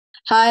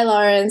Hi,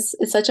 Lawrence.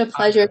 It's such a Hi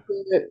pleasure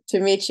there. to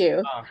meet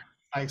you.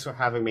 Thanks for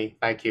having me.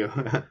 Thank you.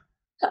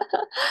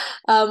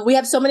 We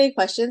have so many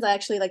questions. I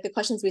actually like the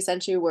questions we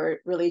sent you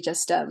were really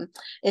just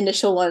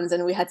initial ones,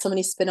 and we had so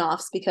many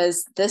spin-offs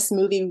because this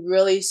movie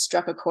really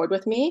struck a chord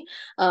with me.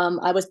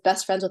 I was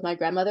best friends with my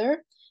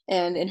grandmother,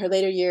 and in her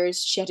later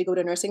years, she had to go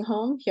to a nursing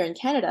home here in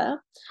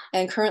Canada.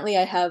 And currently,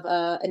 I have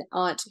an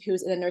aunt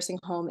who's in a nursing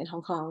home in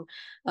Hong Kong,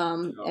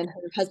 and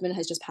her husband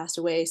has just passed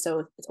away,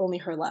 so it's only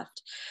her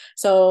left.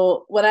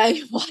 So when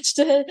I watched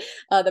it,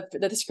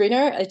 the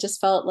screener, it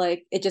just felt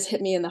like it just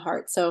hit me in the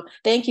heart. So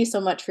thank you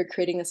so much for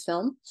creating this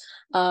film.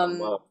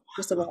 Well,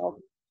 First of all,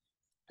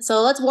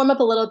 so let's warm up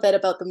a little bit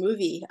about the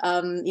movie.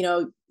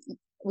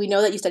 We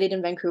know that you studied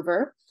in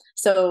Vancouver.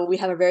 So we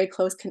have a very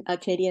close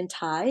Canadian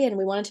tie, and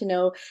we wanted to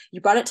know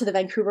you brought it to the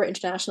Vancouver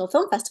International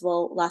Film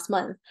Festival last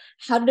month.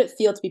 How did it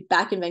feel to be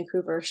back in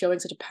Vancouver, showing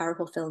such a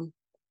powerful film?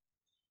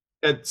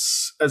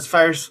 it's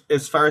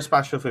very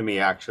special for me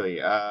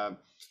actually. I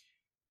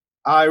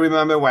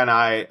remember when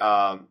I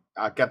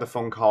get the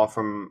phone call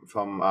from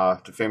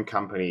the film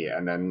company,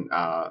 and then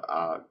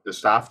the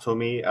staff told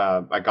me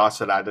I got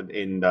selected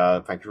in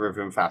the Vancouver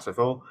Film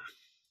Festival.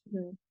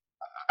 Mhm.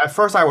 At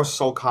first, I was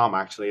so calm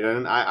actually.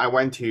 Then I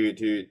went to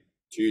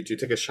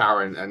take a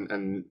shower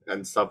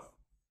and stuff,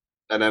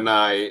 and then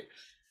I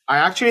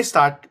actually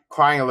start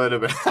crying a little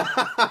bit.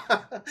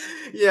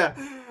 Yeah,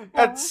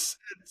 Aw. it's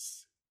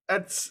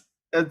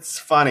it's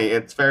funny.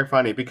 It's very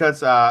funny because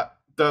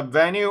the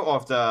venue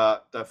of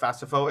the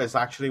festival is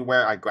actually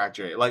where I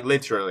graduate, like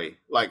literally,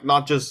 like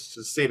not just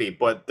the city,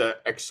 but the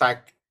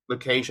exact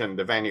location,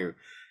 the venue.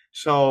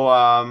 So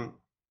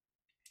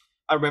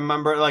I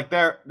remember like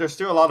there's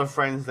still a lot of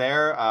friends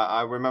there.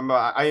 I remember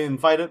I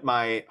invited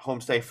my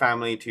homestay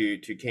family to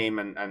came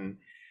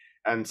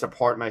and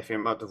support my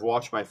film, to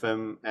watch my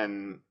film,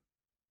 and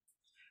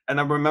I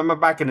remember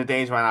back in the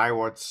days when I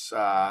was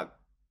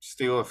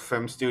still a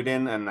film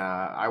student, and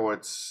I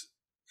was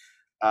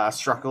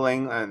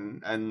struggling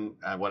and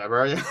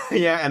whatever.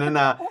 Yeah, and then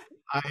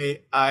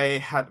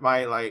I had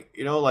my, like,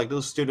 like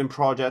those student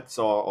projects,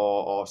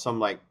 or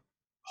some like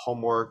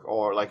homework,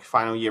 or like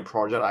final year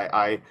project.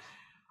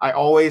 I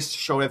always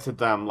showed it to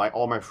them, like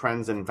all my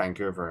friends in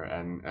Vancouver,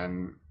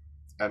 and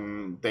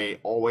they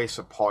always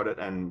supported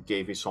and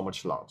gave me so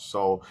much love.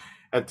 So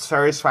it's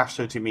very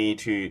special to me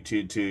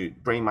to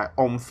bring my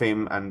own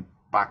film and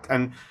back,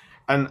 and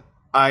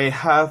I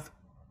have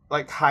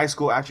like high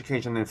school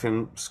education and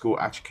film school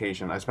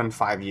education. I spent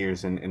 5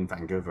 years in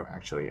Vancouver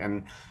actually,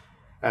 and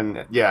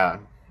yeah,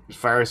 it's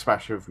very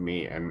special for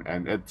me,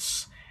 and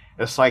it's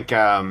like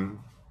uh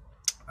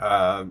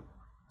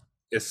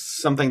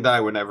it's something that I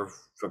would never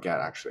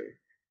forget actually.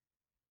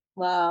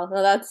 Wow,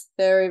 well, that's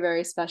very,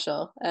 very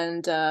special.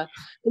 And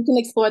we can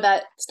explore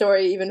that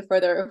story even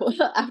further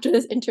after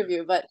this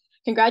interview. But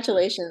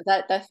congratulations.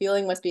 That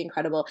feeling must be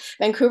incredible.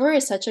 Vancouver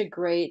is such a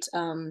great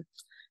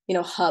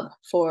hub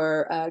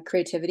for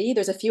creativity.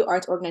 There's a few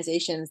arts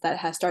organizations that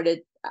have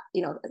started,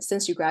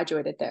 since you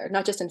graduated there,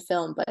 not just in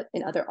film, but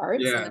in other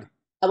arts. And Yeah,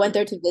 I went yeah,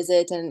 there to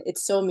visit and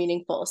it's so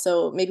meaningful.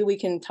 So maybe we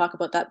can talk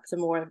about that some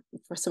more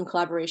for some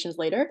collaborations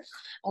later.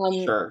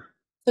 Um, sure.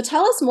 so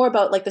tell us more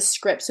about like the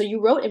script. So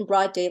you wrote in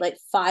broad daylight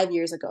 5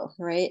 years ago,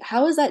 right?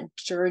 How was that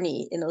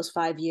journey in those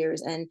 5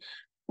 years? And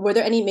were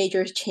there any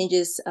major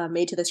changes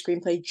made to the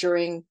screenplay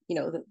during,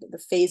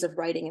 the phase of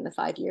writing in the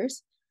 5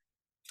 years?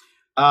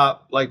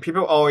 Like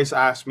people always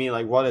ask me,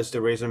 like, what is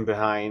the reason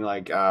behind,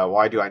 like,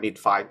 why do I need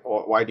five,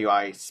 or why do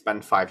I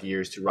spend 5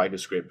 years to write a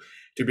script?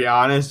 To be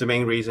honest, the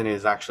main reason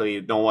is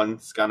actually no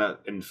one's gonna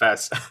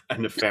invest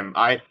in the film.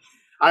 I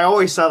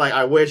always said, like,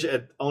 I wish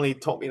it only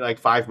took me like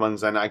 5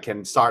 months and I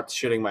can start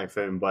shooting my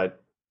film,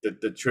 but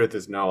the truth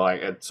is no,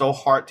 like it's so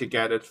hard to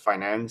get it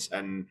financed,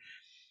 and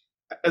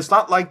it's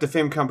not like the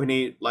film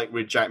company like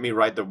reject me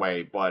right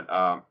away, but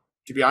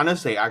to be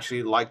honest, they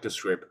actually like the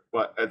script,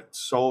 but it's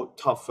so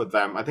tough for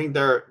them. I think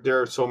there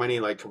are so many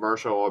like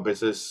commercial or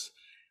business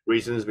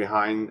reasons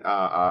behind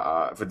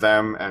for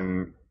them,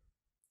 and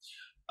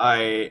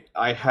I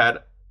had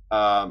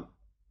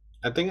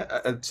I think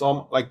it's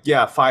all like,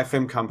 yeah, five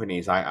film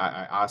companies I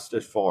asked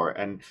it for,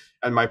 and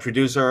my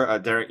producer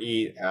Derek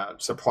E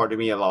supported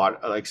me a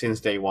lot, like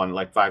since day one,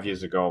 like 5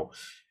 years ago.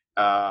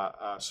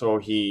 So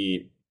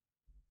he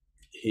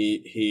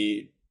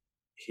he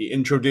he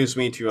introduced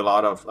me to a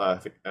lot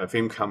of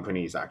film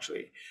companies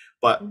actually,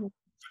 but Mhm.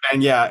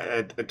 and yeah,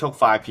 it took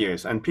 5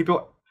 years, and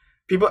people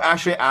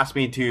actually ask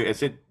me to,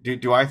 is it,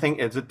 do I think,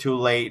 is it too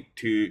late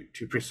to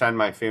present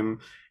my film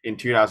in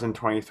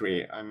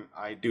 2023? And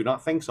I do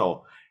not think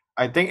so.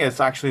 I think it's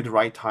actually the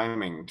right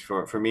timing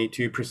for me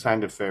to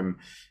present the film.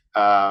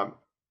 um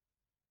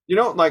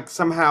like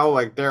somehow,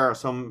 like there are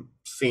some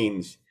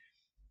scenes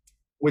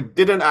we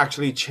didn't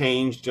actually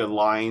change the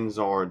lines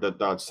or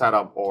the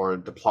setup or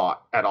the plot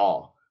at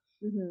all.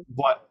 Mhm.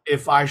 But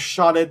if I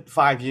shot it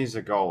 5 years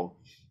ago,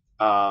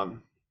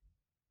 um,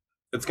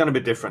 it's gonna be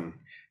different.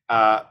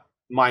 Uh,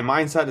 my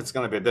mindset is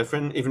gonna be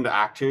different. Even the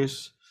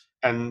actors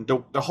and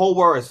the whole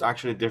world is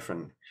actually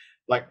different.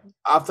 Like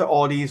after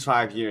all these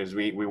 5 years,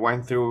 we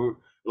went through.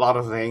 a lot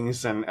of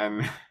things, and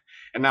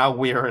now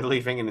we are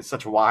living in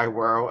such a wide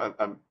world,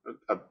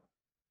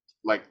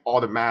 like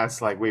all the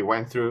maths like we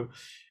went through.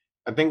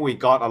 I think we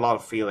got a lot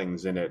of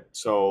feelings in it,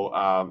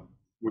 so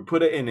we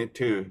put it in it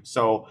too.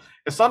 So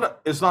it's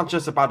not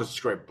just about the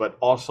script, but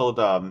also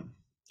the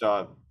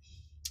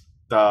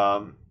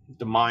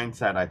the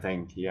mindset. I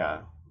think,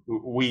 yeah,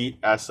 we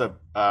as a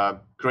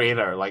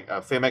creator, like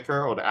a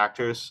filmmaker or the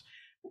actors,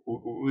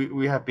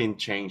 we have been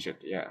changed.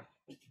 Yeah.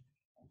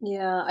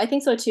 Yeah, I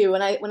think so too.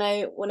 When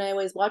I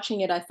was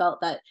watching it, I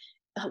felt that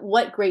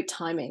what great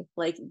timing.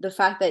 Like the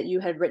fact that you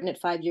had written it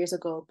 5 years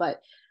ago,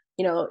 but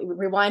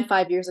rewind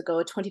 5 years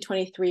ago,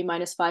 2023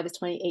 minus five is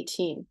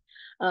 2018.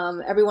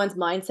 Everyone's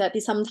mindset, the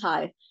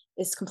samtai,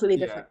 is completely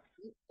Yeah. different.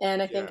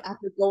 And I think Yeah.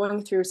 after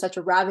going through such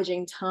a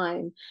ravaging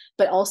time,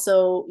 but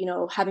also,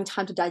 having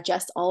time to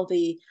digest all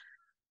the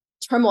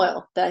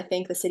turmoil that I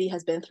think the city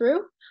has been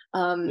through,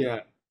 um,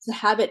 Yeah. to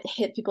have it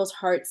hit people's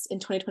hearts in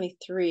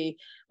 2023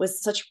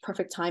 was such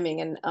perfect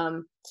timing. And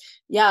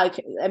yeah,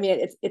 I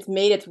mean, it's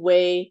made its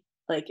way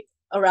like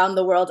around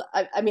the world.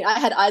 I mean, I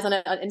had eyes on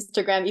it on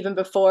Instagram even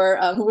before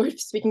we were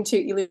speaking to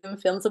Ilium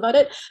Films about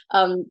it,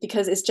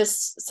 because it's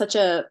just such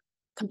a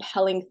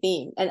compelling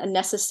theme and a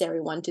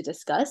necessary one to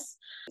discuss.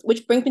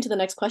 Which brings me to the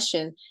next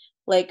question.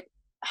 Like,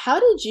 how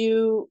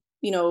did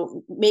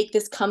make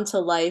this come to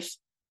life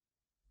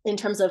in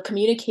terms of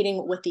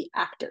communicating with the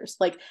actors?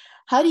 Like,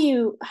 how do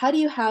you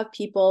have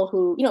people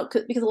who,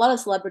 because a lot of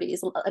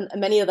celebrities, and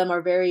many of them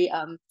are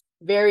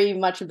very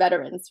much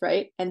veterans,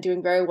 right, and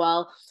doing very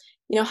well.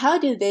 How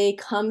do they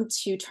come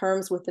to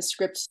terms with the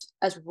script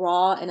as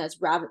raw and as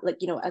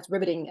as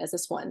riveting as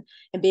this one,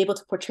 and be able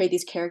to portray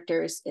these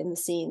characters in the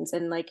scenes?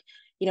 And like,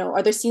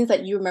 are there scenes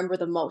that you remember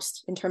the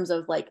most in terms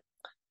of like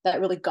that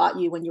really got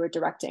you when you were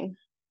directing?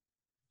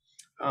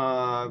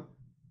 uh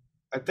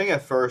I think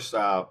at first,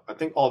 I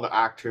think all the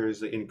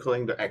actors,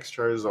 including the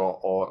extras,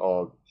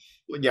 or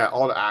yeah,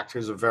 all the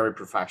actors are very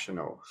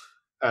professional,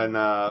 and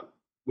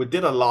we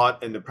did a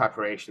lot in the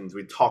preparations.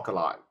 We talk a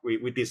lot.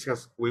 We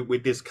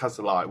discuss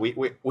a lot.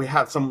 We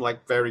had some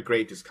like very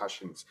great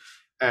discussions,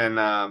 and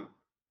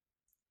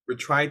we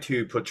try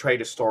to portray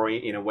the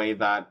story in a way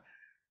that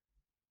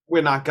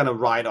we're not gonna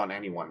ride on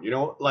anyone.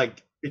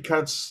 Like,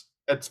 because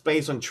it's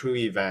based on true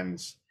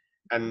events,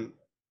 and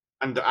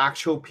the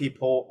actual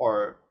people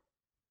are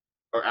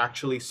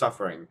actually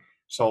suffering.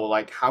 So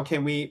like, how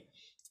can we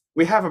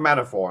have a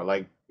metaphor,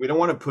 like we don't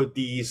want to put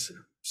these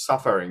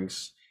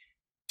sufferings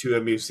to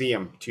a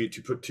museum to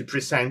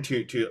present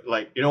to,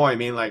 like, you know what I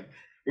mean, like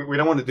we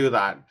don't want to do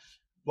that.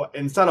 But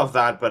instead of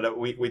that, but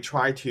we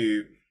try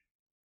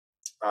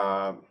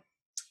uh,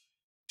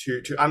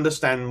 to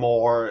understand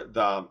more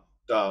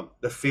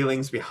the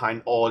feelings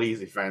behind all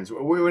these events.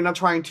 We're not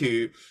trying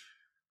to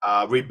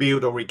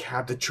rebuild or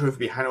recap the truth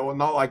behind it, or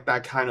not like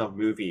that kind of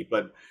movie,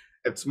 but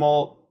it's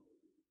more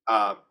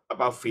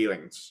about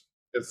feelings.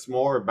 It's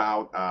more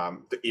about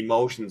the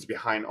emotions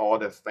behind all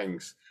the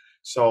things.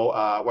 So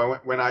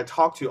when I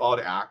talk to all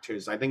the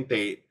actors, I think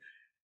they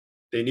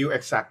knew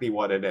exactly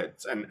what it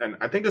is, and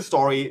I think the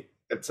story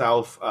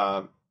itself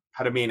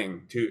had a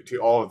meaning to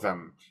all of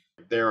them.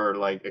 They were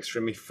like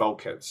extremely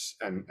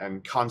focused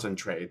and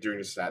concentrate during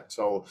the set.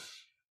 So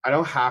I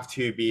don't have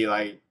to be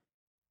like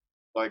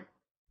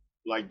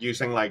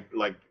using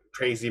like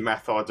crazy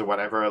methods or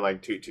whatever,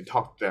 like to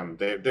talk to them.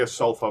 They're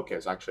so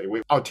focused.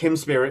 Actually, our team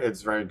spirit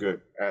is very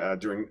good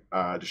during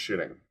the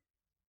shooting.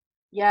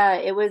 Yeah,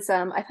 it was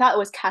I thought it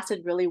was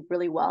casted really,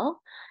 really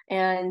well.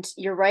 And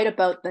you're right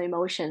about the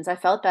emotions. I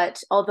felt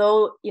that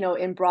although,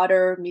 in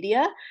broader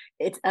media,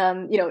 it's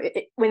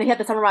when they have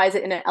to summarize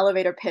it in an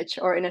elevator pitch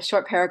or in a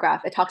short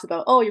paragraph, it talks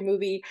about, oh, your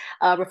movie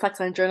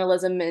reflects on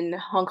journalism in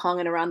Hong Kong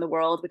and around the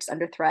world, which is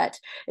under threat.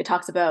 It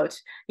talks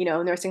about,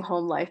 nursing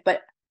home life.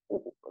 But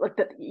like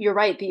you're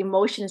right, the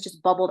emotions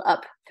just bubbled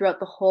up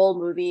throughout the whole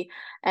movie.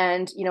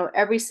 And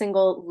every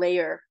single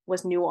layer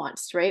was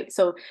nuanced, right?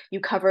 So you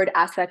covered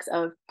aspects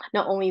of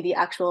not only the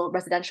actual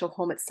residential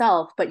home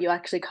itself, but you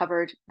actually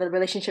covered the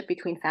relationship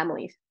between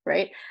families,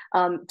 right?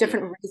 Yeah.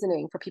 Different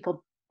reasoning for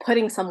people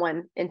putting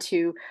someone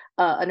into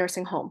a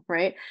nursing home,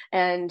 right?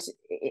 And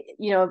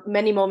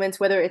many moments,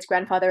 whether it's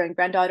grandfather and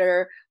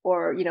granddaughter,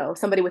 or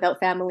somebody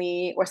without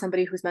family, or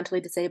somebody who's mentally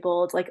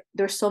disabled, like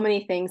there's so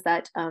many things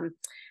that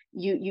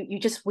you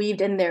just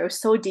weaved in there. It was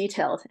so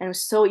detailed and it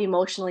was so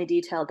emotionally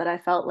detailed that I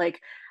felt like,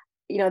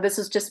 this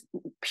is just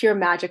pure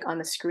magic on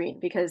the screen,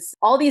 because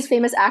all these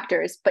famous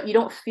actors, but you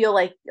don't feel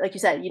like you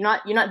said, you're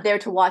not there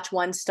to watch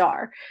one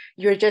star.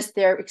 You're just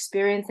there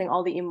experiencing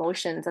all the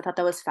emotions. I thought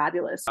that was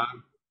fabulous.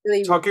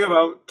 Really. Talking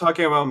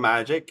about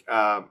magic,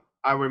 I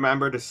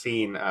remember the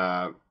scene.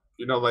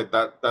 Like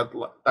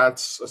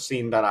that's a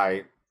scene that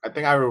I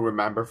think I will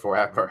remember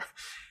forever.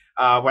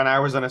 When I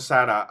was on a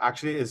set,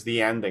 actually, is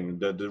the ending,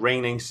 the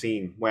raining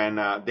scene when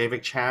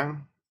David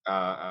Chang,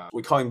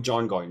 we call him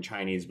John Go in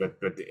Chinese, but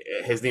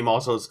his name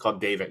also is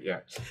called David. Yeah,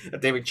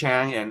 David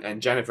Chang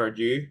and Jennifer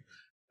Yu.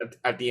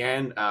 At the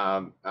end,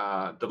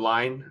 the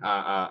line,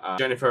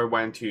 Jennifer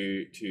went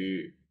to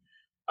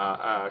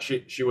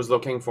she was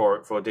looking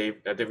for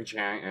David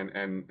Chiang,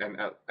 and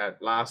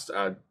at last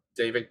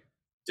David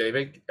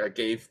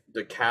gave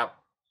the cap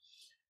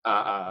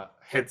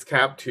his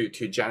cap to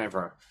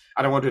Jennifer.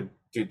 I don't want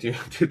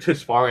to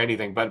spoil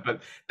anything,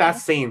 but that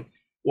scene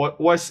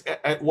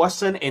it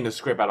wasn't in the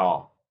script at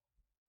all.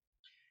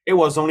 It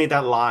was only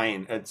that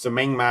line. It's the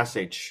main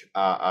message.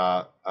 We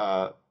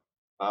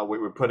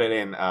put it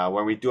in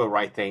when we do a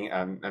right thing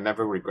and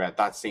never regret.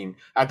 That scene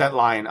at that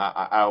line,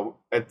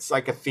 it's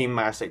like a theme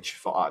message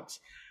for us.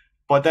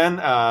 But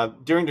then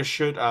during the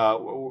shoot,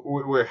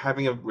 we're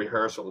having a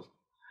rehearsal.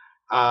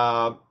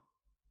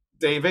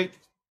 David,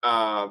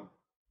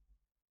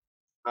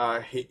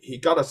 he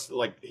got us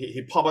like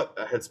he popped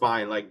his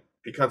mind, like,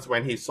 because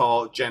when he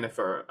saw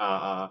Jennifer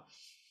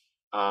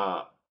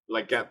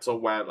like get so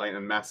wet, like,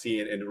 and messy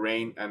in the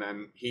rain, and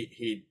then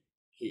he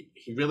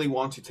really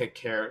wants to take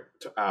care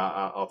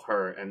of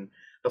her, and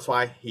that's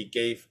why he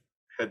gave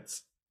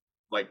his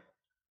like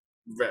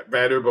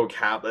valuable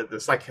cap.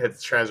 It's like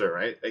his treasure,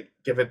 right? Like,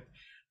 give it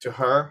to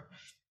her.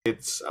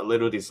 It's a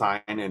little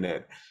design in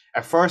it.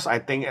 At first, I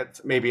think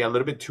it's maybe a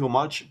little bit too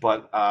much,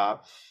 but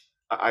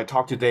I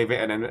talked to David,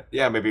 and then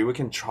yeah, maybe we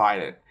can try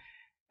it.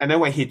 And then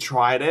when he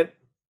tried it,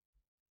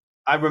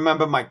 I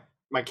remember my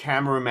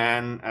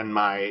cameraman and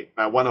my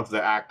one of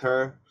the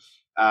actor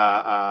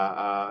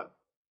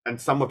and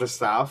some of the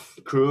staff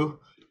crew,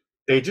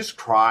 they just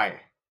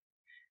cry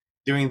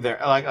during their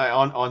like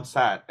on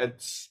set.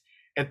 It's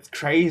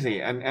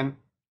crazy, and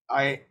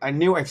I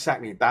knew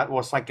exactly that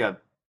was like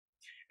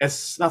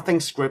it's nothing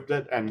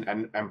scripted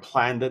and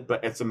planned it,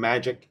 but it's a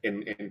magic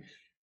in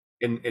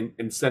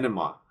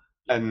cinema,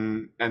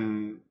 and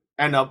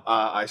end up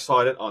I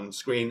saw it on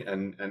screen,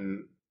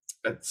 and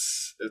it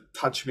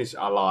touched me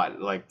a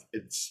lot. Like,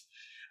 it's,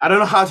 I don't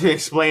know how to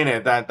explain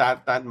it,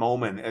 that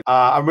moment.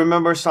 I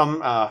remember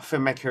some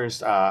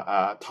filmmakers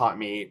taught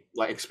me,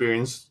 like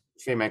experienced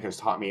filmmakers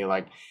taught me,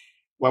 like,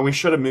 when we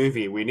shoot a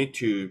movie, we need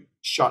to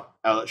shoot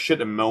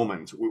a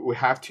moment. We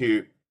have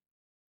to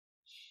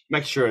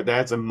make sure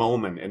there's a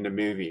moment in the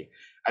movie.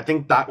 I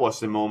think that was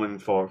the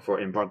moment for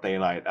In Broad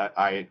Daylight.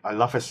 I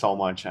love it so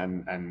much,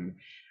 and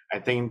I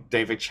think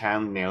David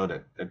Chiang nailed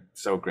it.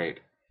 It's so great.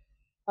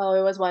 Oh,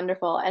 it was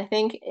wonderful. I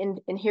think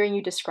in hearing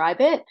you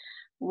describe it,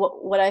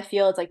 what I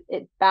feel is like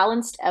it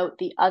balanced out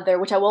the other,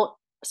 which I won't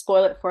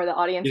spoil it for the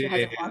audience Yeah, who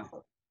yeah, hasn't yeah. watched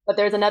it. But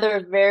there's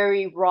another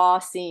very raw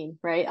scene,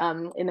 right?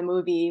 In the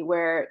movie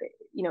where,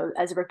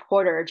 as a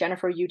reporter,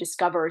 Jennifer Yu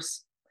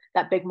discovers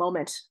that big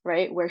moment,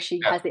 right? Where she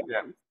Yeah, has the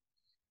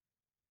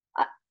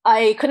yeah,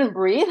 I couldn't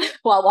breathe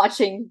while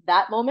watching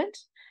that moment.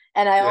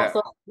 And I yeah.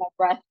 also held my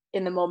breath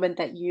in the moment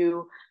that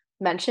you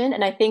mentioned.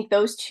 And I think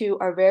those two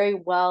are very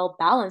well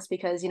balanced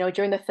because,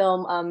 during the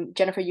film,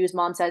 Jennifer Yu's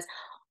mom says,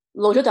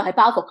 老咗就係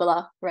包袱㗎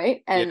啦,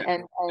 right? Yeah,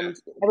 And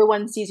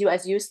everyone sees you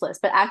as useless.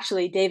 But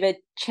actually, David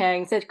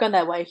Chang said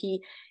that way.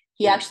 He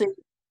yeah, actually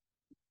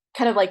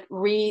kind of like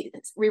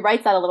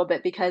rewrites that a little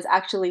bit because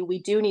actually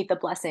we do need the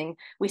blessing.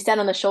 We stand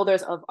on the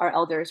shoulders of our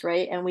elders,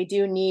 right? And we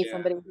do need yeah,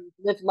 somebody who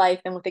lived life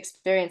and with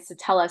experience to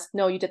tell us,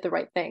 no, you did the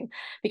right thing.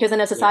 Because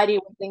in a yeah. society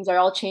where things are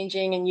all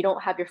changing and you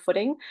don't have your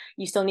footing,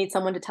 you still need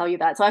someone to tell you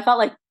that. So I felt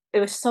like it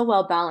was so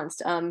well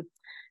balanced.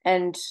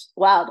 And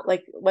wow,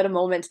 like what a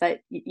moment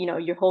that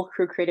your whole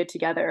crew created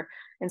together,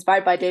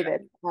 inspired by Yeah.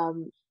 David.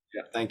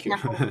 Yeah, thank you.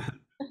 Now,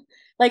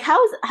 like how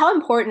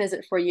important is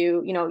it for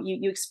you,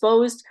 you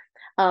exposed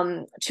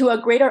to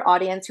a greater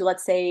audience who,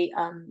 let's say,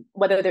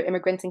 whether they're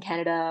immigrants in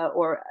Canada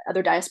or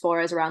other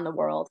diasporas around the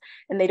world,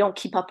 and they don't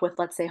keep up with,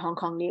 let's say, Hong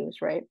Kong news,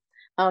 right?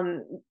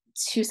 um,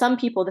 to some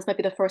people this might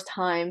be the first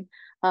time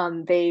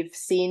they've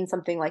seen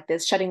something like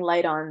this, shedding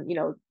light on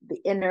the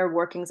inner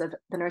workings of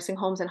the nursing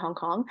homes in Hong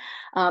Kong.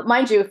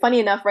 Mind you, funny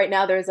enough, right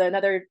now there's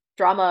another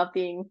drama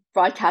being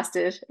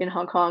broadcasted in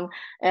Hong Kong,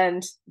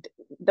 and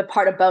the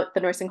part about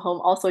the nursing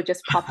home also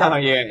just popped Oh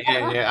up. yeah,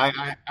 yeah,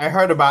 yeah. I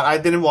heard about. I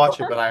didn't watch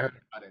it, but I heard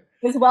about it.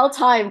 It's well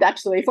timed,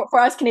 actually, for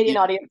us Canadian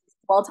Yeah, audience.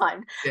 Well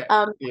timed.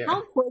 yeah, yeah.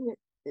 How important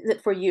is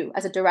it for you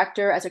as a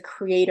director, as a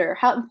creator?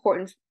 How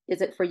important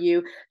is it for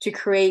you to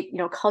create,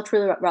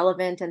 culturally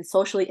relevant and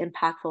socially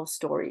impactful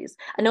stories?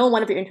 I know in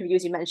one of your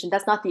interviews you mentioned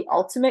that's not the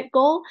ultimate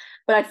goal,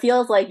 but I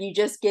feel like you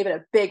just gave it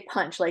a big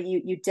punch. Like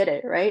you did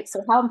it, right?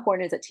 So how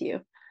important is it to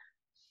you?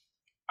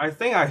 I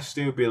think I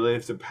still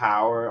believe the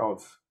power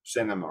of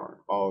cinema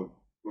or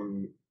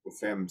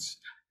films.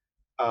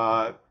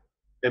 Uh,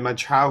 in my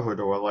childhood,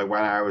 or like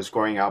when I was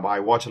growing up,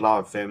 I watched a lot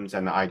of films,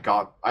 and I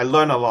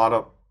learned a lot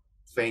of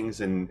things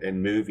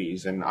in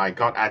movies, and I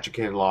got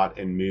educated a lot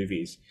in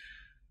movies.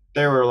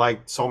 There were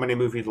like so many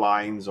movie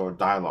lines or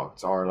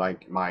dialogues or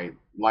like my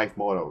life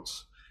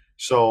models.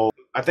 So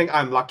I think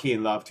I'm lucky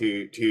enough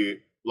to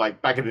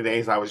like, back in the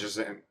days I was just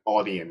an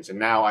audience, and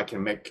now I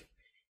can make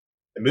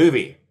a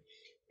movie,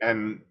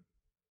 and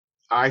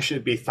I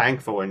should be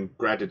thankful and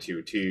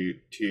gratitude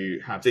to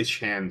have this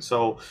chance.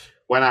 So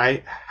when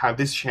I have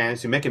this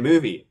chance to make a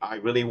movie, I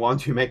really want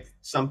to make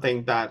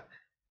something that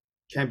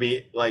can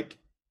be like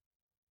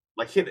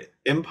hit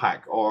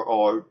impact,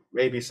 or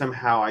maybe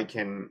somehow I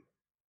can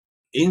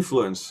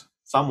influence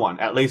someone,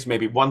 at least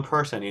maybe one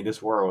person in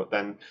this world,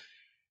 then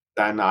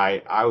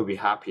I would be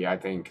happy, I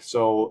think.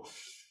 So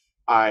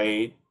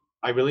I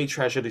I really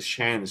treasure this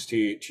chance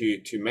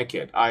to make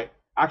it. I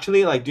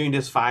actually like doing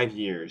this 5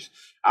 years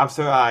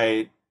after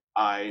I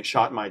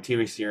shot my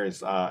TV series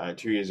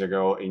 2 years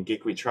ago in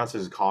Geek We Trust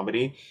as a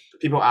comedy.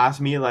 People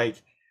ask me like,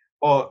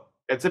 "Oh,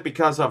 is it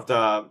because of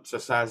the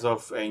success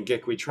of in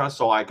Geek We Trust,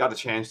 so I got a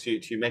chance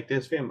to make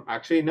this film?"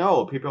 Actually,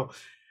 no.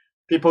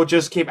 People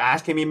just keep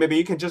asking me, maybe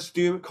you can just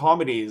do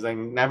comedies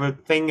and never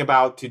think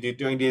about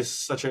doing this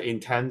such an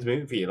intense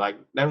movie. Like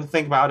never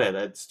think about it.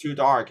 It's too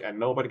dark and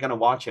nobody gonna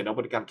watch it.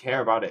 Nobody gonna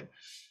care about it.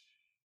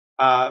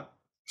 Uh,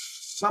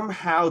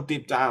 Somehow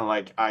deep down,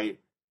 like I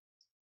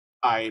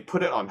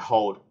put it on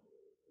hold,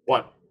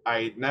 but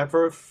I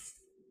never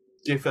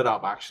give it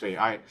up. Actually,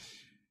 I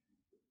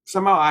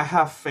somehow I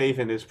have faith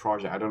in this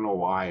project. I don't know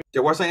why.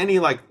 There wasn't any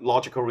like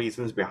logical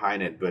reasons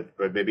behind it, but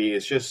maybe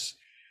it's just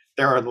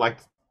there are like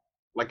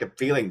a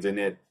feelings in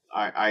it.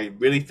 I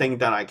really think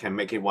that I can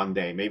make it one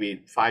day, maybe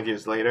 5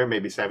 years later,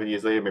 maybe 7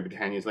 years later, maybe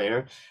 10 years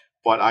later.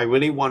 But I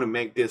really want to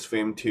make this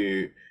film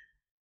to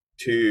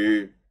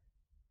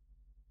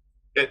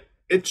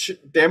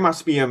there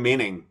must be a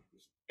meaning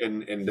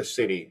in the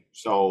city.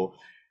 So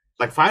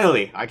like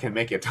finally I can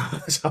make it.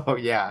 So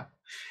yeah.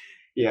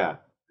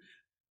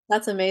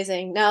 That's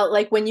amazing. Now,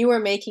 like when you were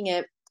making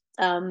it,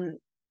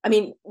 I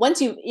mean,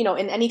 once you know,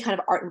 in any kind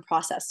of art and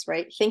process,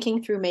 right?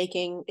 Thinking through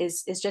making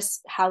is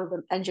just how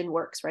the engine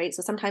works, right?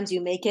 So sometimes you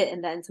make it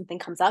and then something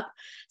comes up.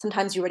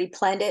 Sometimes you already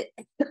planned it,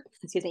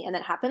 excuse me, and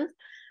that happens.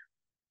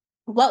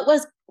 What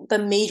was the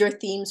major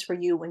themes for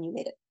you when you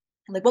made it?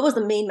 Like, what was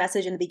the main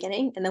message in the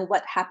beginning, and then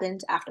what happened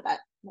after that?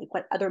 Like,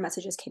 what other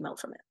messages came out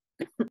from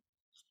it?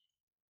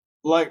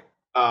 Like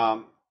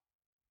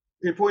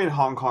people in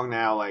Hong Kong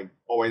now like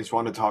always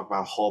want to talk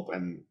about hope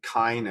and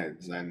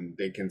kindness, and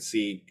they can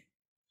see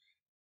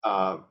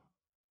uh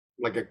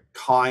like a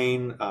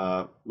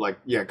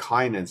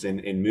kindness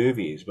in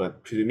movies.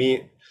 But to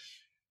me,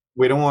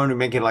 we don't want to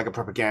make it like a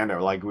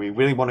propaganda. Like we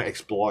really want to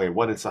explore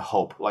what is a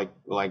hope, like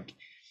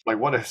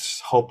what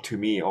is hope to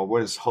me, or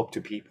what is hope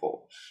to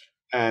people.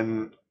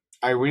 And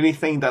I really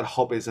think that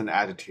hope is an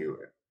attitude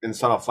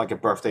instead of like a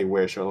birthday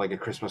wish or like a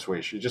Christmas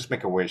wish. You just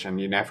make a wish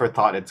and you never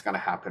thought it's gonna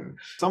happen.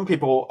 Some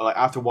people like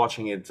after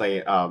watching it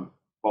say,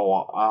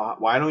 well,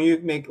 why don't you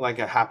make like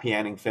a happy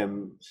ending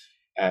film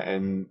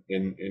in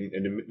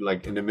the,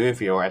 like in the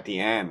movie or at the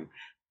end?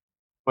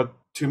 But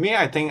to me,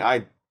 I think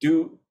I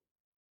do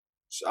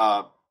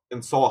uh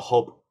install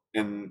hope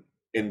in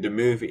the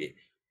movie,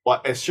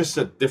 but it's just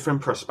a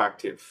different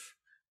perspective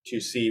to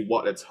see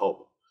what it's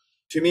hope.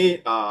 To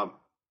me,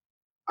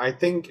 I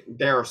think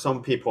there are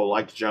some people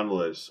like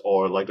journalists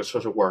or like the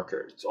social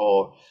workers,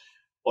 or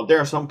there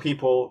are some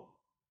people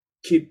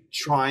keep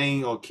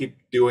trying or keep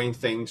doing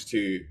things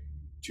to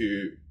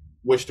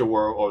wish the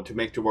world or to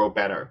make the world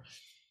better.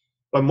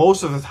 But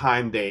most of the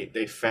time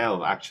they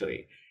fail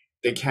actually.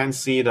 They can't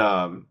see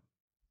the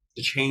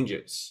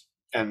changes.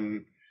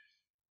 And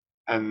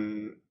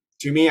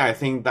to me I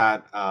think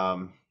that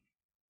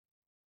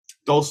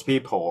those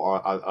people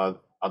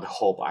are the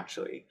hope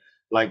actually.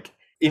 Like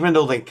even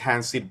though they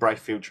can't see the bright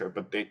future,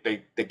 but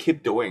they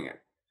keep doing it.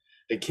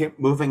 They keep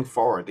moving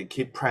forward. They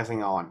keep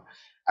pressing on.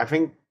 I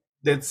think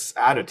this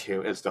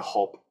attitude is the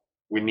hope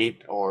we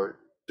need, or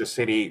the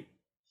city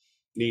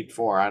need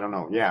for. I don't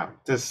know. Yeah,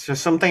 there's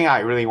just something I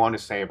really want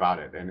to say about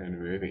it in the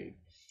movie.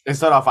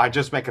 Instead of I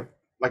just make a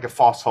like a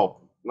false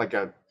hope, like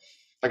a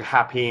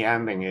happy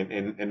ending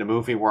in the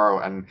movie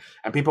world, and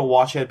people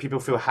watch it, people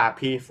feel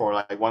happy for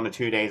like 1 or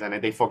 2 days, and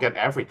then they forget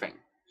everything.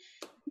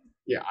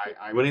 Yeah,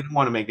 I really don't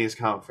want to make this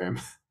kind of film.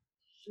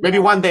 Maybe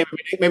Yeah, one day,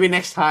 maybe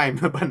next time,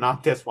 but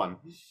not this one.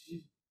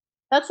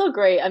 that's so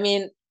great. I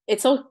mean,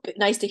 it's so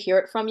nice to hear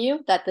it from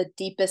you that the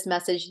deepest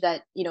message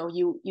that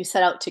you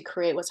set out to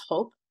create was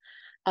hope.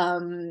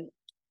 um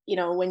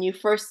when you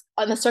first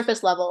on the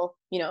surface level,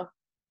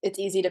 it's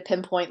easy to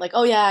pinpoint like,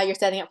 oh yeah, you're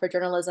standing up for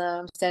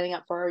journalism, standing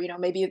up for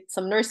maybe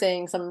some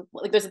nursing, some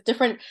like there's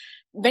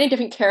many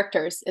different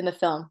characters in the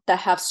film that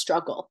have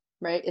struggle,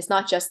 right? It's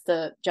not just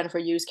the Jennifer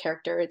Yu's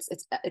character, it's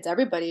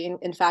everybody.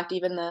 In fact,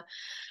 even the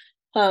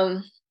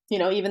um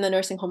even the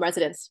nursing home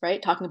residents,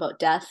 right, talking about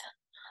death,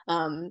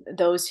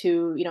 those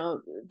who,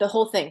 the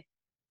whole thing.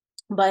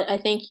 But I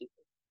think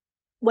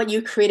what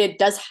you created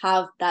does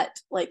have that,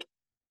 like,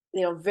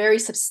 very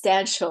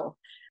substantial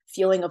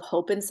feeling of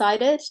hope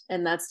inside it,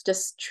 and that's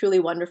just truly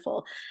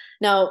wonderful.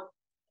 Now,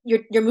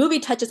 your movie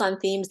touches on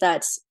themes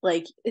that,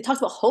 like, it talks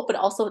about hope, but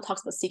also it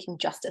talks about seeking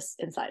justice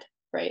inside,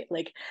 right?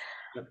 Like,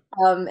 Yep.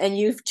 and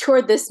you've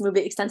toured this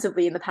movie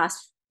extensively in the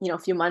past,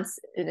 few months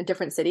in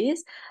different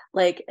cities,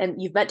 like, and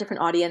you've met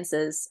different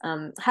audiences.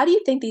 How do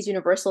you think these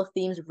universal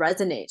themes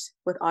resonate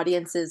with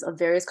audiences of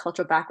various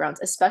cultural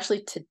backgrounds,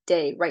 especially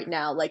today, right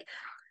now? Like,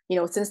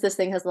 since this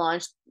thing has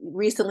launched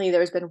recently,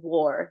 there's been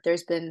war,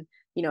 there's been,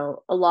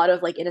 a lot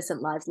of like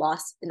innocent lives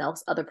lost in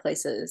other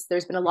places.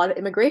 There's been a lot of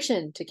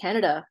immigration to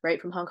Canada, right,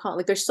 from Hong Kong.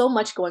 Like, there's so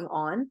much going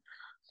on.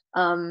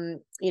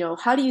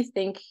 How do you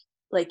think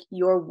like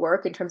your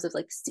work in terms of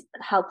like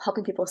how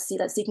helping people see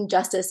that seeking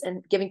justice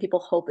and giving people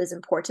hope is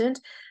important.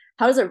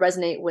 How does it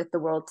resonate with the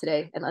world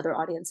today and other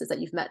audiences that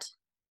you've met?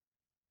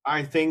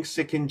 I think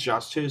seeking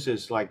justice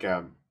is like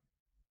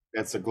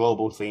it's a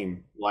global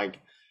theme. Like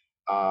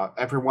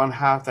everyone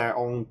has their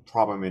own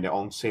problem in their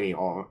own city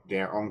or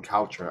their own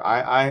culture.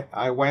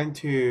 I went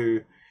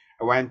to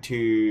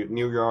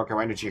New York, I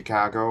went to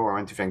Chicago, I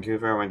went to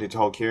Vancouver, I went to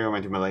Tokyo, I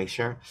went to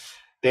Malaysia.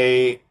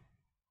 They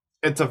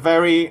it's a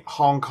very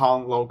Hong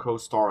Kong local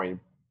story,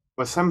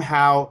 but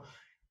somehow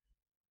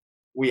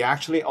we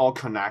actually all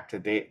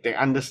connected. They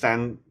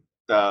understand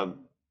the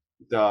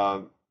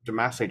the the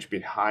message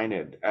behind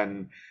it,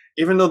 and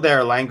even though there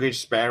are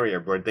language barrier,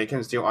 but they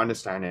can still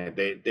understand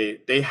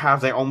it. They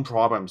have their own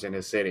problems in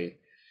the city,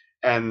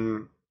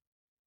 and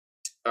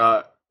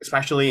uh,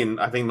 especially in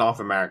I think North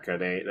America,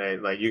 they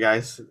like you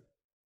guys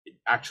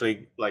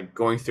actually like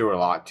going through a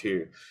lot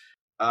too.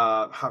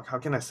 How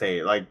can I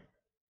say like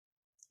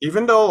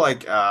even though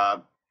like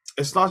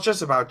it's not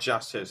just about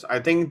justice. I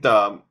think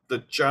the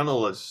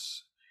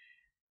journalists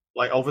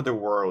like over the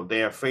world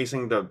they are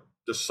facing the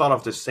sort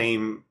of the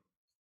same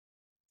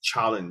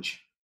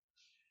challenge.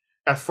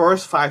 At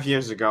first, 5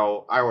 years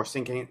ago, I was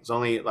thinking it's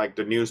only like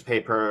the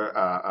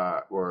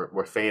newspaper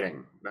were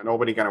fading.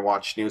 Nobody gonna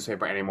watch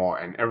newspaper anymore,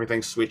 and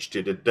everything switched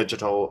to the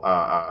digital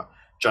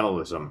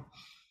journalism.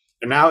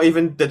 And now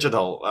even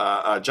digital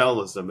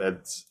journalism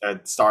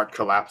it start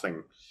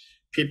collapsing.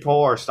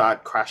 People are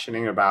start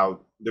questioning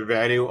about the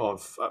value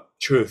of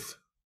truth,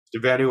 the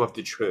value of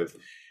the truth.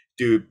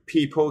 Do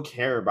people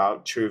care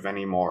about truth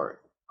anymore?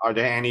 Are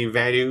there any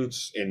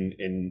values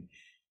in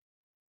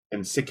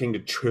seeking the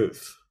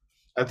truth?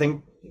 I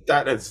think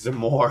that is the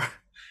more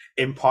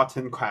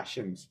important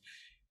questions,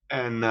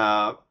 and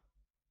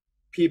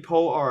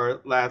people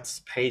are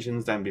less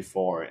patient than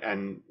before,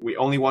 and we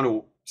only want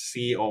to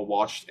see or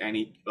watch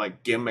any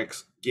like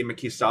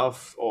gimmicky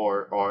stuff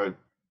or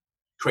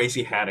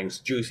crazy headings,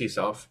 juicy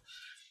stuff.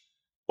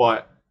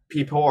 But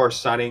people are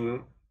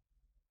starting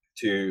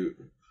to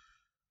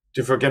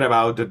forget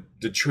about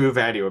the true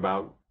value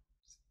about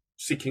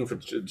seeking for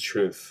the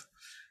truth.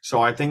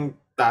 So I think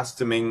that's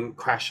the main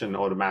question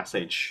or the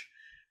message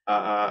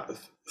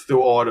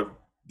through all of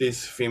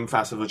this film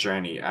festival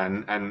journey.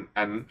 And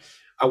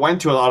I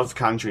went to a lot of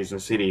countries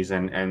and cities,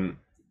 and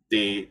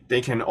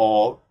they can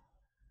all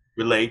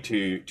relate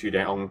to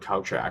their own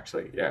culture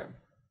actually. Yeah.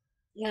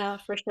 Yeah,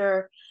 for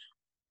sure.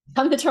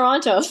 Come to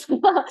Toronto.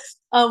 We'd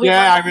love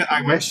Yeah,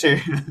 I to. wish to.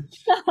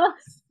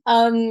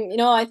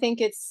 I think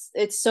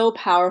it's so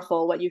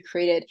powerful what you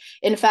created.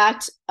 In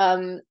fact,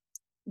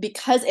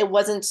 because it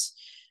wasn't,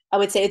 I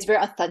would say it's very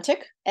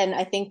authentic, and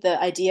I think the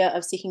idea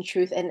of seeking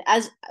truth, and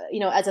as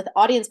as an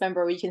audience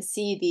member, you can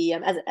see the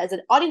as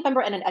an audience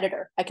member and an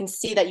editor, I can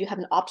see that you have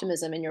an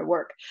optimism in your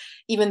work,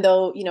 even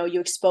though you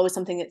expose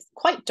something that's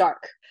quite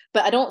dark.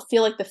 But I don't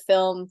feel like the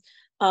film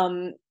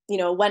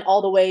went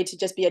all the way to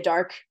just be a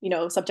dark,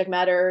 subject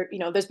matter.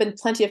 There's been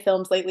plenty of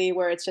films lately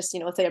where it's just,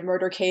 let's say a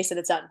murder case and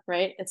it's done,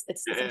 right? It's Yeah,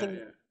 yeah, something,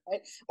 yeah.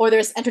 right? Or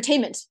there's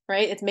entertainment,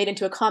 right? It's made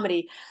into a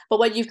comedy. But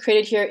what you've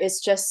created here is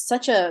just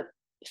such a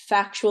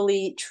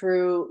factually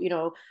true,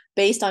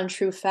 based on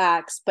true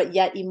facts, but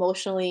yet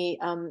emotionally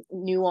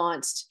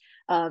nuanced,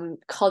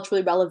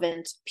 culturally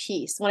relevant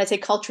piece. When I say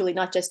culturally,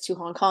 not just to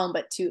Hong Kong,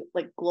 but to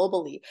like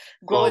globally.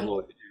 Growing,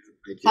 Global.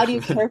 how do you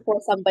Thank you. care for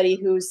somebody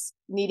who's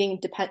needing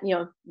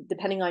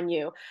depending on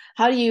you?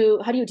 How do you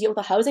deal with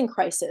a housing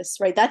crisis,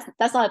 right?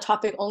 That's not a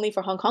topic only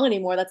for Hong Kong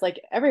anymore. That's like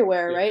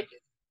everywhere, Yeah. right?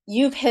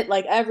 You've hit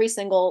like every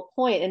single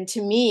point, and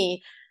to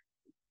me,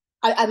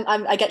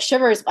 I get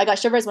shivers. I got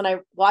shivers when I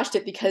watched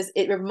it because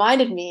it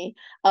reminded me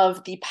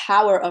of the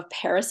power of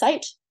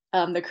Parasite, the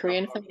Oh,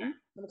 Korean okay. film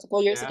from a couple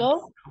of years Yeah. ago.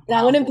 So And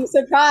I wouldn't be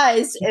powerful.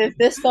 surprised if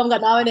this film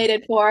got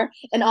nominated for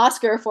an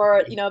Oscar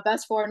for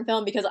best foreign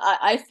film, because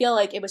I feel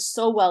like it was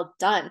so well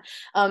done.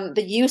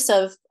 The use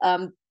of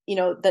even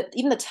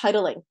the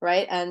titling,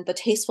 right, and the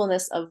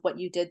tastefulness of what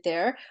you did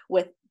there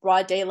with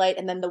broad daylight,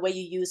 and then the way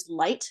you use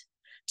light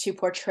to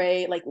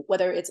portray, like,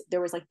 whether it's there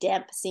was like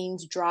damp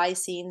scenes, dry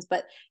scenes,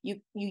 but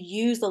you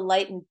use the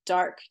light and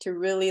dark to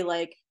really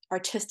like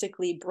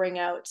artistically bring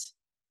out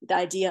the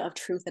idea of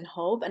truth and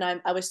hope, and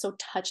I was so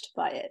touched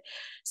by it.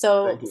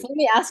 So, Thank you. let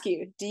me ask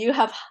you, do you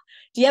have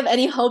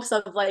any hopes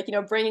of like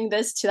bringing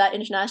this to that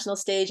international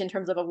stage in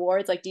terms of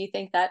awards? Like, do you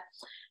think that,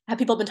 have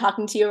people been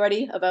talking to you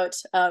already about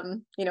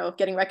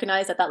getting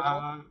recognized at that level?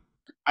 Uh,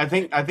 I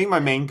think my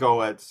main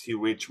goal is to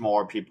reach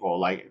more people,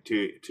 like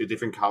to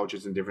different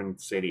cultures in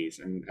different cities,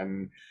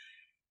 and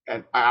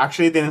I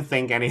actually didn't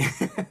think any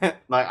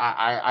like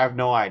I have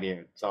no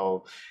idea.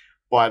 So,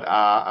 but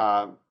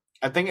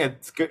I think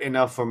it's good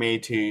enough for me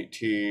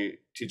to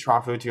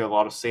travel to a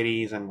lot of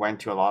cities and went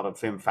to a lot of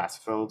film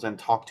festivals and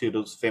talk to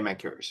those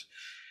filmmakers,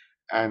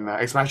 and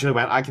especially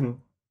when I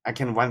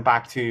can went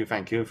back to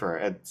Vancouver.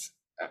 It's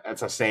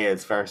as I say,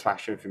 it's very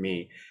special for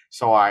me.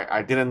 So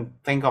I didn't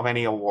think of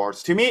any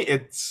awards. To me,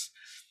 it's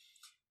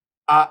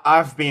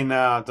I've been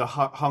the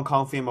Hong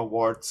Kong Film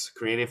Awards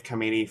creative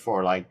committee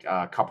for like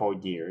a couple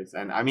of years,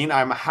 and I mean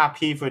I'm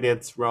happy for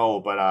this role,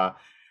 but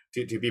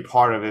to be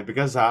part of it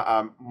because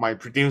my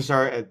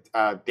producer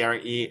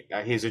Derek E,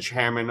 he's the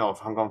chairman of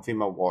Hong Kong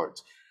Film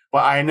Awards,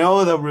 but I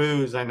know the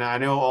rules and I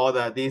know all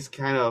that these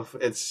kind of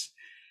it's.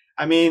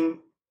 I mean,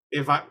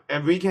 if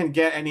we can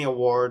get any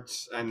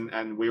awards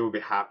and we will be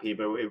happy,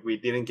 but if we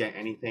didn't get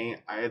anything,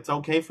 it's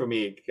okay for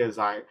me because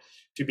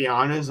to be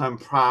honest, I'm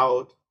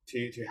proud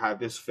to have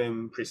this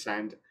film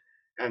present,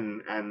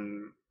 and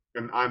and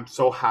I'm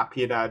so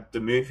happy that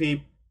the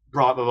movie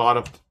brought a lot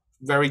of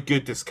very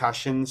good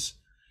discussions,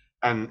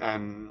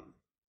 and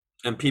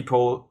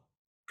people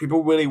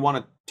really want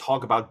to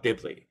talk about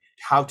deeply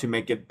how to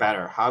make it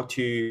better, how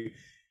to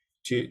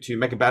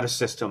make a better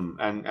system,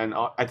 and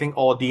I think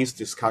all these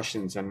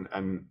discussions and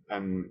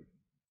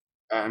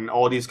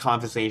all these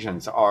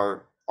conversations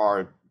are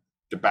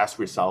the best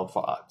result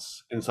for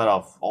us instead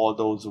of all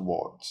those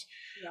awards.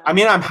 Yeah. I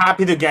mean, I'm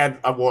happy to get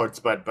awards,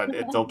 but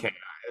it's okay.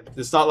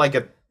 It's not like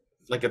a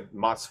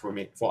must for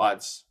me for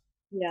us.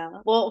 Yeah.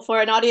 Well, for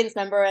an audience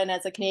member and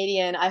as a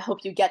Canadian, I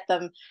hope you get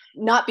them.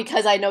 Not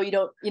because I know you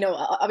don't,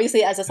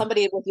 obviously as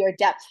somebody with your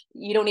depth,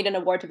 you don't need an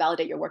award to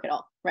validate your work at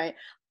all, right?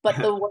 But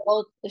the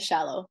world is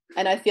shallow.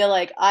 And I feel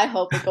like I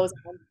hope it goes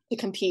on to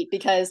compete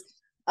because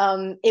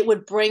it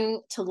would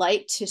bring to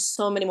light to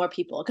so many more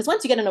people. Because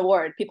once you get an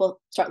award, people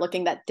start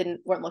looking that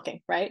weren't looking,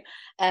 right?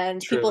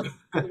 And True. people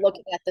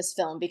looking at this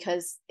film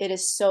because it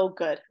is so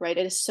good, right?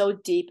 It is so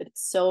deep.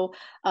 It's so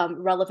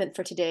relevant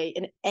for today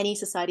in any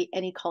society,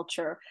 any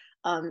culture.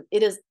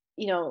 It is,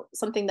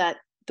 something that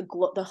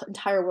the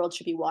entire world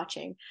should be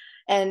watching.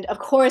 And of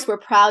course, we're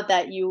proud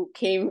that you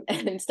came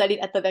and studied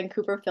at the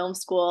Vancouver Film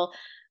School.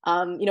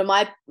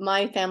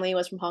 My family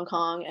was from Hong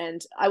Kong,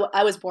 and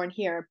I was born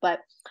here. But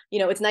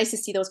it's nice to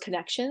see those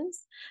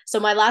connections. So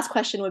my last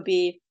question would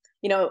be,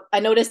 I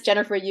noticed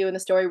Jennifer Yu in the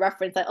story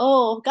referenced that,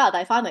 oh God,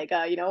 I found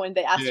when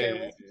they asked her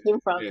where she came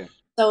from. Yeah.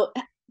 So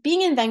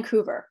being in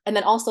Vancouver and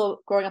then also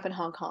growing up in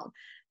Hong Kong,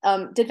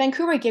 did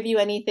Vancouver give you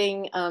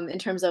anything in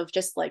terms of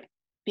just like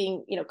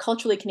being,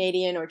 culturally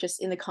Canadian or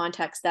just in the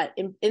context that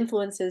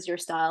influences your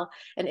style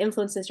and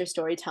influences your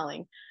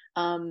storytelling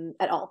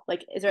at all?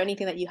 Like, is there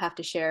anything that you have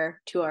to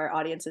share to our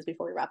audiences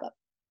before we wrap up?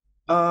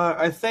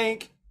 I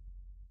think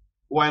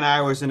when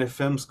I was in a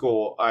film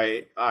school,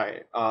 I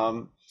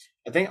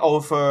think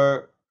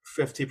over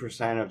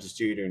 50% of the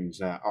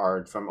students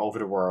are from over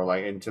the world,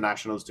 like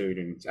international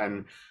students,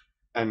 and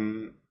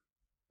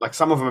like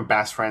some of them are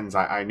best friends.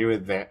 I knew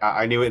it there.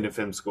 I knew it in the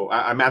film school.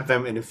 I met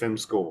them in the film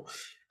school,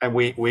 and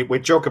we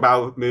joke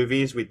about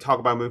movies. We talk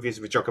about movies.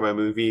 We joke about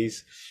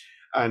movies,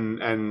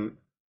 and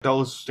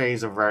those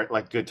days are very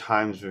like good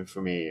times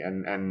for me.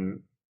 And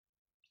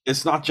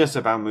it's not just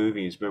about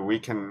movies, but we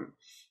can.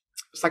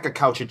 It's like a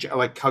culture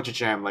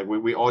jam. Like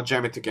we all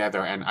jam it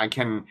together, and I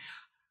can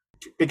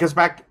because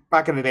back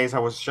in the days I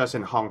was just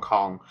in Hong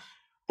Kong,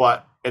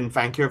 but in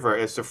Vancouver,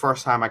 it's the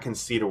first time I can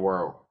see the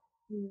world.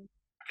 Mm.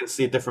 I can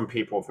see different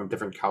people from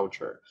different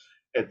culture.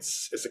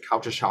 It's a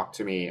culture shock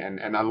to me,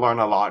 and I learn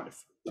a lot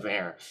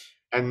there.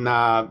 And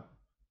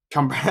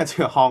compared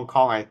to Hong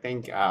Kong, I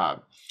think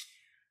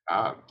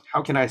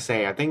how can I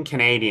say? I think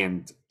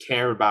Canadians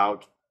care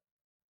about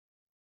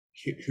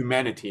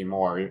humanity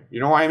more. You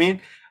know what I mean?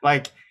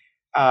 Like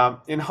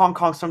in Hong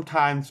Kong,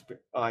 sometimes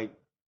like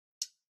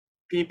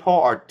people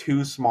are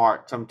too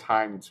smart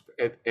sometimes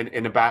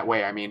in a bad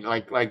way. I mean,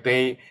 like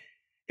they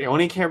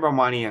only care about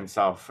money and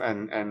stuff,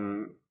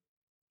 and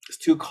it's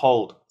too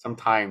cold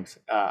sometimes.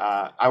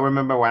 I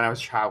remember when I was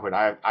childhood,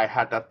 I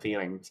had that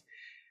feeling,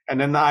 and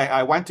then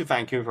I went to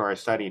Vancouver. I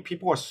studied.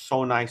 People were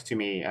so nice to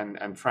me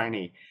and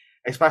friendly,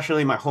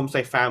 especially my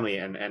homestay family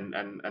and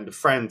the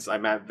friends I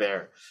met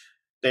there.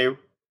 They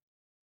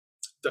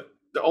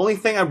the only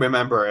thing I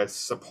remember is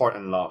support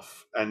and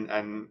love,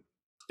 and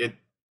it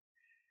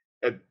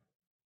it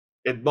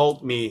it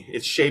molded me,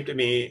 it shaped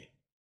me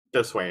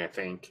this way, I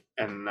think.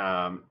 And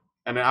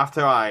then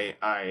after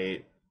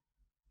I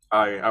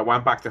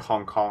went back to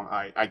Hong Kong,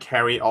 I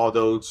carry all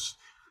those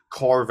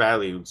core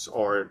values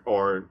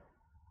or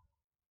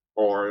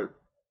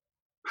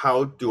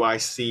how do I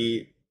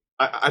see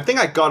I think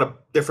I got a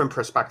different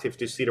perspective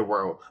to see the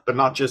world, but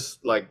not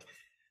just like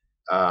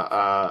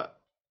the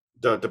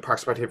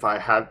perspective I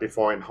had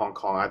before in Hong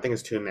Kong. I think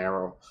it's too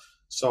narrow.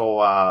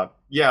 So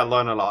yeah, I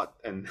learned a lot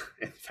in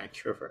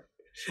Vancouver.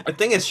 I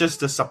think it's just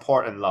the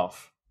support and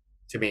love.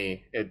 To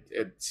me,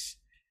 it's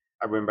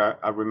I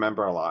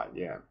remember a lot.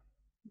 Yeah.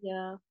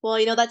 Yeah.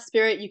 Well, that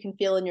spirit you can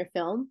feel in your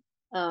film.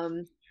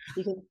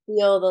 You can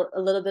feel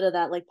a little bit of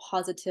that like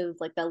positive,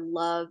 like that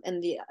love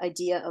and the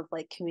idea of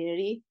like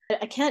community.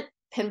 I can't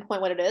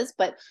pinpoint what it is,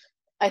 but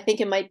I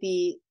think it might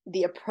be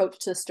the approach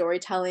to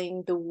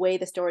storytelling, the way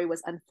the story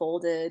was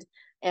unfolded,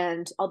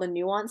 and all the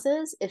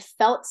nuances. It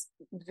felt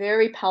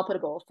very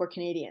palpable for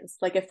Canadians.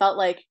 Like it felt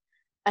like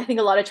I think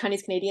a lot of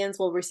Chinese Canadians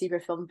will receive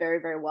your film very,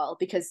 very well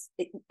because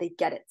they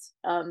get it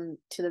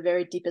to the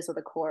very deepest of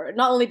the core.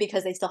 Not only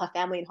because they still have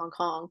family in Hong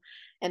Kong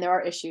and there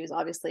are issues,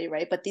 obviously,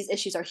 right? But these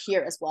issues are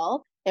here as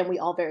well. And we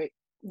all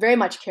very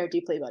much care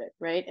deeply about it,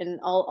 right? And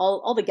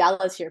all the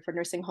galas here for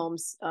nursing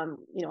homes,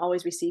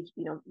 always receive,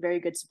 very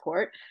good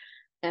support.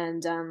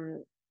 And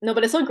no,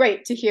 but it's so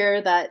great to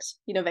hear that,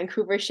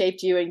 Vancouver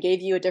shaped you and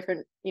gave you a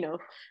different,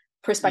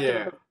 perspective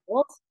of Yeah. the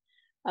world.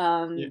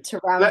 Yeah. To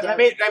round Let out.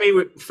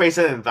 me phrase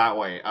it in that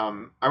way.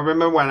 I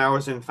remember when I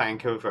was in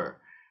Vancouver,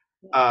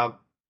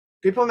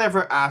 people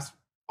never ask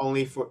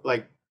only for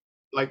like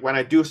when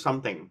I do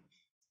something,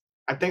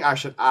 I think I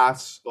should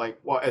ask like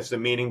what is the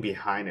meaning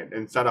behind it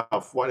instead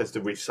of what is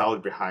the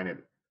result behind it.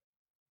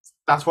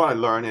 That's what I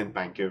learned in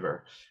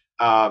Vancouver.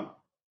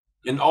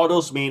 In all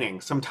those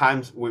meanings,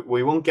 sometimes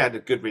we won't get a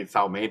good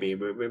result. Maybe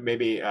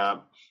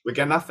we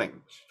get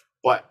nothing,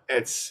 but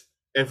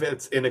if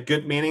it's in a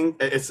good meaning,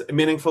 it's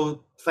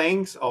meaningful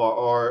things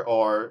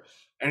or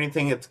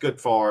anything it's good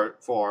for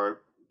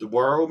the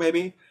world.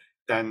 Maybe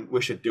then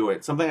we should do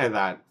it. Something like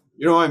that.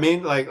 You know what I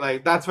mean?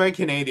 Like that's very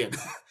Canadian.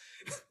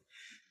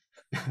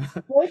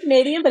 Very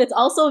Canadian, but it's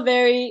also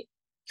very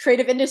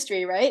creative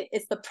industry, right?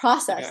 It's the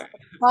process. Yeah,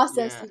 The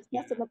process, yeah, you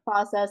yeah. trust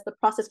in the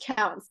process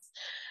counts.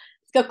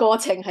 個過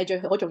程係最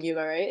好重要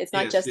嘅, right? It's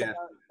not Yes, just yeah.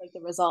 about like the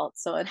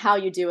results. So and how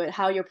you do it,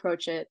 how you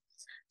approach it.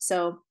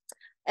 So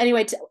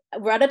anyway,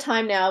 we're out of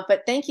time now,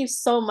 but thank you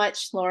so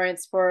much,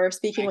 Lawrence, for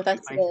speaking with us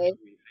Thank today. you. Thank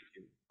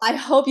you. I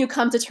hope you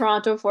come to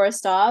Toronto for a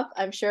stop.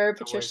 I'm sure I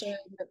Patricia wish.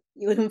 and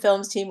the Loom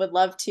Films team would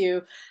love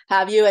to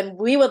have you, and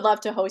we would love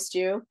to host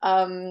you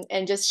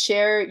and just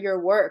share your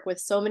work with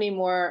so many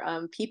more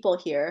people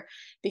here,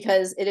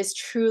 because it is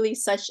truly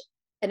such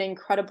an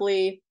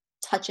incredibly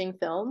touching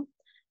film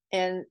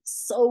and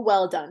so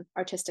well done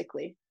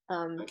artistically.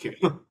 Thank you.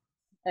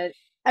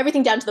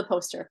 Everything down to the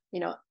poster,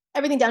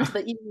 everything down to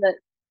even the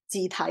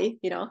机台,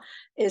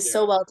 is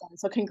so Yeah. well done.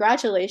 So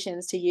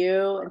congratulations to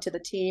you and to the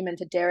team and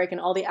to Derek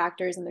and all the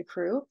actors and the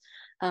crew.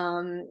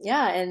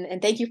 Yeah,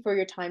 and thank you for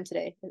your time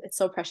today. It's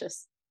so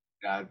precious.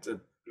 Yeah.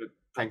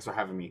 Thanks for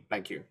having me.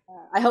 Thank you.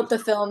 I hope the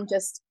film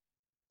just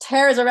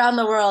tears around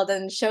the world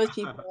and shows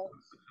people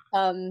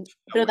a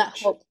bit of that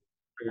hope.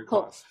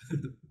 Hope.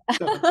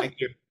 Thank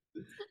you.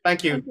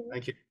 Thank you. Okay.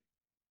 Thank you.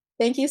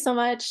 Thank you so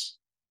much.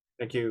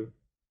 Thank you.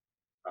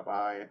 Bye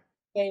bye.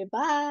 Okay,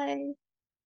 bye.